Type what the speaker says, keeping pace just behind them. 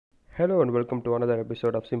Hello and welcome to another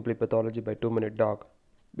episode of Simply Pathology by 2minutedoc.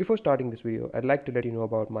 Before starting this video, I'd like to let you know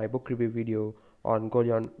about my book review video on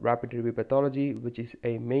Goljan Rapid Review Pathology, which is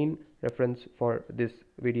a main reference for this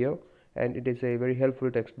video, and it is a very helpful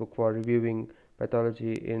textbook for reviewing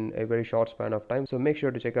pathology in a very short span of time. So make sure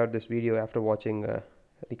to check out this video after watching the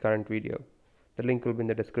current video. The link will be in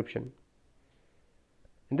the description.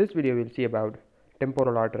 In this video, we'll see about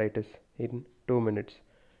temporal arteritis in 2 minutes.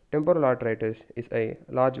 Temporal arteritis is a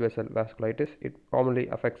large vessel vasculitis. It commonly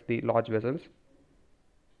affects the large vessels.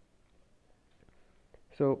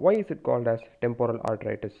 So why is it called as temporal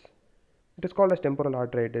arteritis? It is called as temporal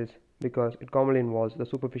arteritis because it commonly involves the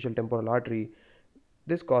superficial temporal artery.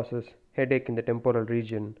 This causes headache in the temporal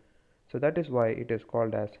region. So that is why it is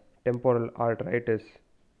called as temporal arteritis.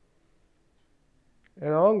 And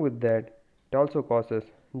along with that, it also causes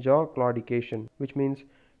jaw claudication, which means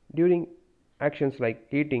during actions like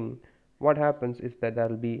eating, what happens is that there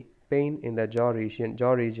will be pain in the jaw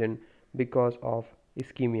region because of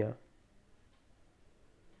ischemia.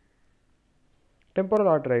 Temporal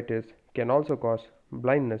arteritis can also cause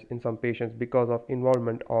blindness in some patients because of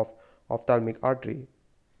involvement of ophthalmic artery.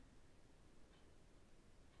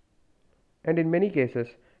 And in many cases,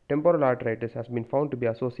 temporal arteritis has been found to be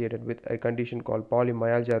associated with a condition called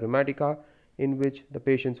polymyalgia rheumatica, in which the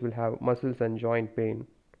patients will have muscles and joint pain.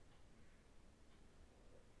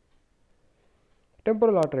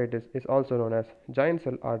 Temporal arteritis is also known as giant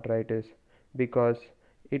cell arteritis because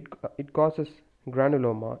it causes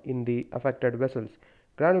granuloma in the affected vessels.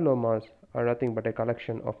 Granulomas are nothing but a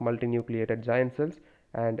collection of multinucleated giant cells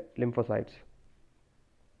and lymphocytes.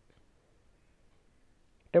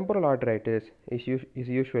 Temporal arteritis is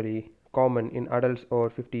usually common in adults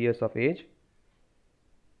over 50 years of age.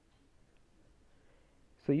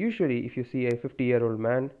 So usually if you see a 50-year-old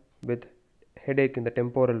man with headache in the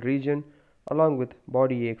temporal region along with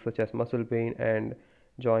body aches such as muscle pain and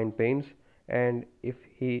joint pains, and if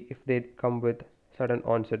they come with sudden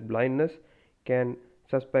onset blindness, can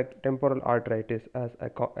suspect temporal arteritis as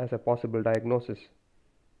a possible diagnosis.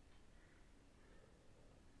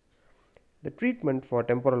 The treatment for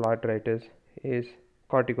temporal arteritis is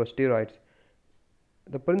corticosteroids.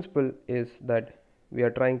 The principle is that we are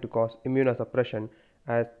trying to cause immunosuppression,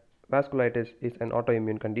 as vasculitis is an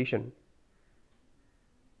autoimmune condition.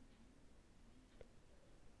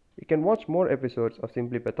 You can watch more episodes of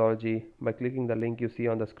Simply Pathology by clicking the link you see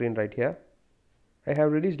on the screen right here. I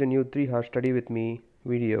have released a new 3-hour study with me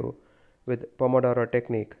video with Pomodoro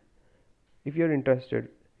technique. If you're interested,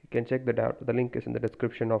 you can check that out. The link is in the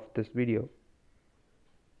description of this video.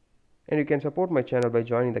 And you can support my channel by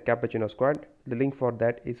joining the Cappuccino Squad. The link for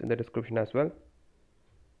that is in the description as well.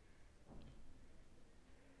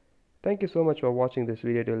 Thank you so much for watching this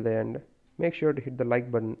video till the end. Make sure to hit the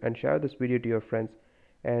like button and share this video to your friends,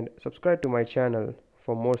 and subscribe to my channel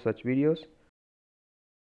for more such videos.